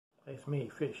It's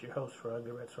me, Fish, your host for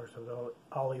Ugly Red Source of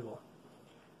all evil.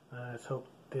 Let's hope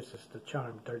this is the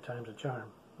charm. Third time's a charm.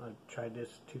 I've tried this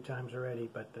 2 times already,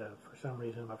 but for some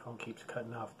reason my phone keeps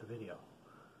cutting off the video.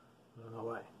 I don't know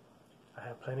why. I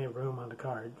have plenty of room on the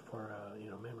card for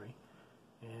memory,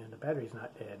 and the battery's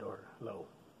not dead or low.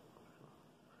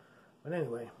 But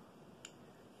anyway,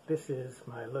 this is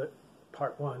my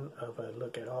part 1 of a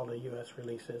look at all the U.S.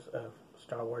 releases of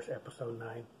Star Wars Episode 9,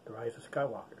 The Rise of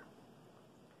Skywalker.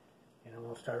 And I'm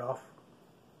going to start off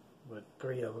with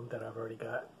 3 of them that I've already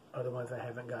got. Other ones I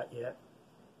haven't got yet.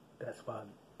 That's why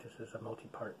this is a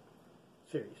multi-part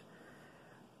series.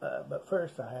 But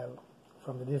first I have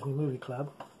from the Disney Movie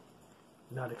Club.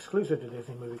 Not exclusive to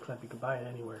Disney Movie Club. You can buy it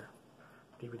anywhere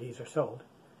DVDs are sold.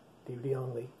 DVD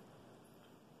only.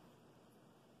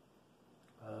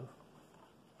 Of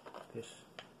this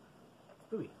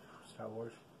movie, Star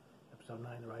Wars Episode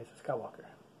 9, The Rise of Skywalker.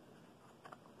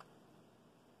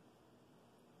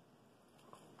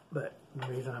 But the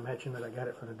reason I mentioned that I got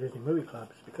it from the Disney Movie Club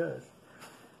is because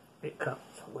it comes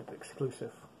with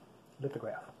exclusive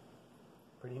lithograph.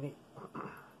 Pretty neat.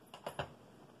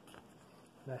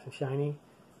 Nice and shiny.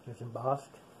 It's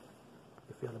embossed.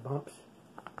 You feel the bumps.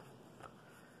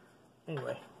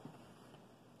 Anyway.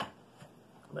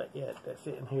 But yeah, that's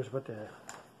it. And here's what the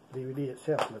DVD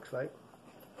itself looks like.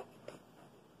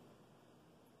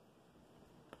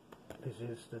 This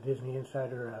is the Disney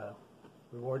Insider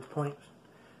rewards points.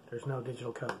 There's no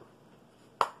digital code.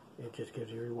 It just gives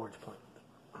you rewards points.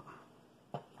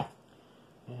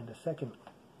 And the second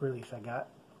release I got,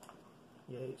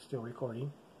 yeah, it's still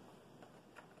recording,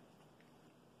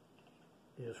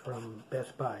 is from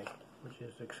Best Buy, which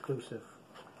is exclusive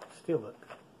steelbook.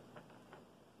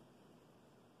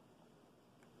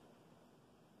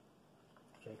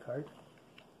 J card.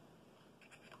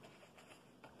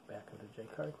 Back of the J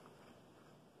card.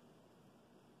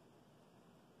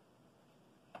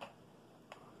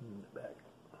 In the back,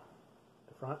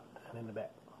 the front, and in the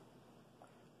back,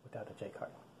 without the J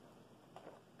card.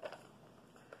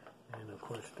 And of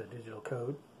course the digital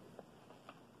code,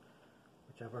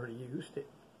 which I've already used it.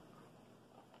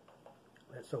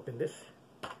 Let's open this.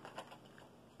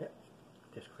 Yep,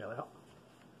 disc fell out.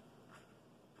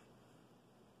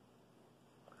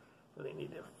 Really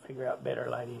need to figure out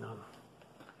better lighting on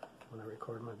when I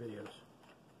record my videos.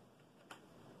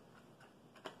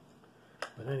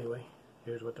 But anyway,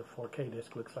 here's what the 4K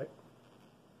disc looks like.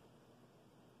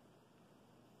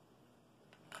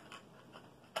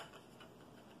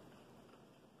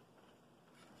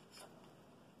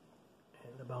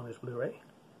 And the bonus Blu-ray.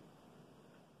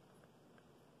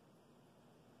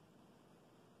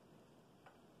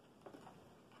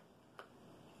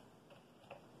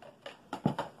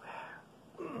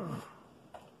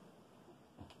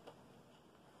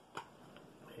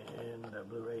 And the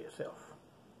Blu-ray itself.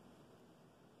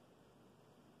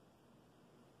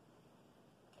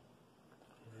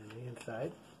 And the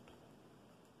inside.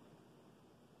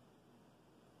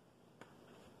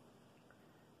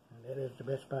 And that is the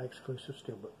Best Buy exclusive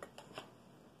steelbook.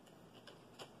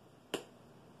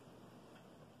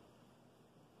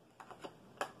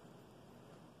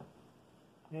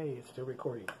 Hey, it's still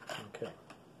recording. Okay.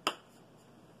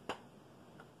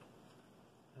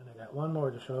 And I got one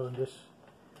more to show in this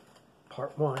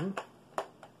part 1.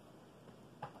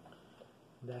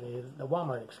 That is the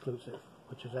Walmart exclusive,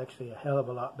 which is actually a hell of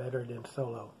a lot better than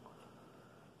Solo.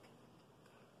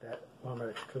 That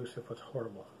Walmart exclusive was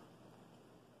horrible.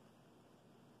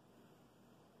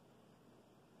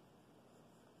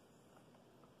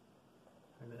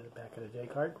 And then the back of the J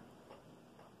card.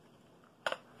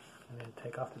 And then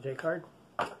take off the J card.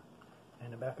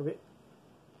 And the back of it.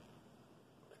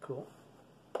 It's cool.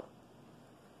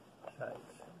 Sides.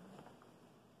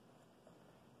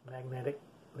 Magnetic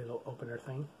little opener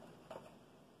thing.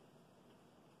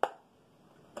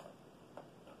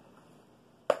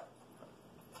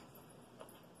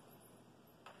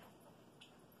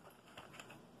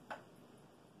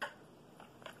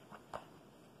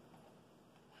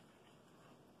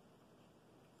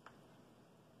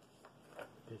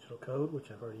 Digital code,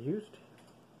 which I've already used.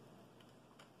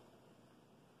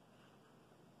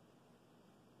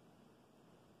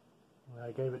 Well,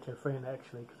 I gave it to a friend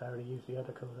actually because I already used the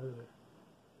other code earlier.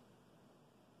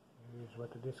 Here's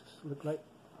what the discs look like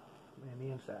and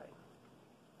the inside.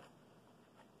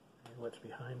 And what's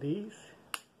behind these.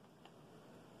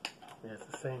 It's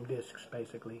the same discs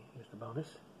basically. Here's the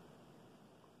bonus.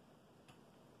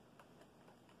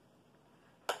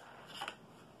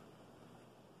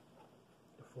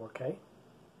 The 4K.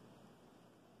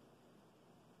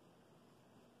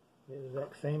 The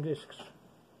exact same discs.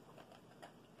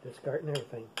 Disc art and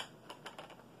everything.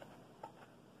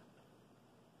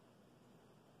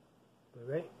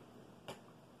 We ready?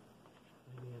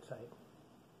 Maybe inside.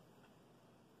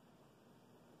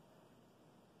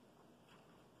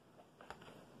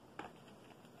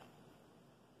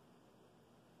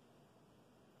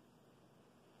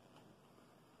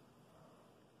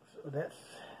 So that's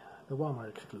the Walmart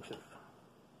exclusive.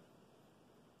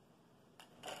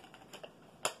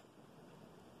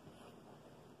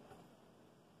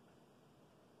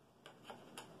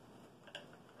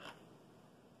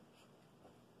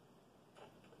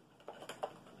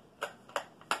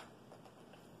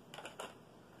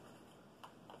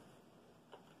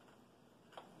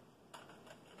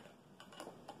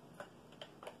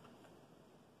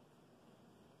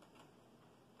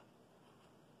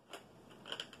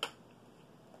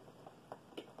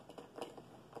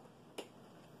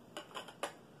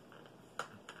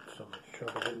 So make sure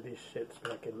that these shits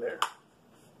back in there.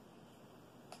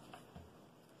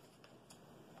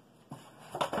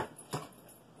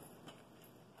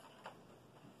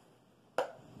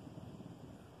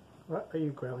 What are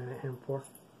you growling at him for?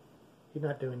 He's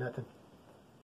not doing nothing.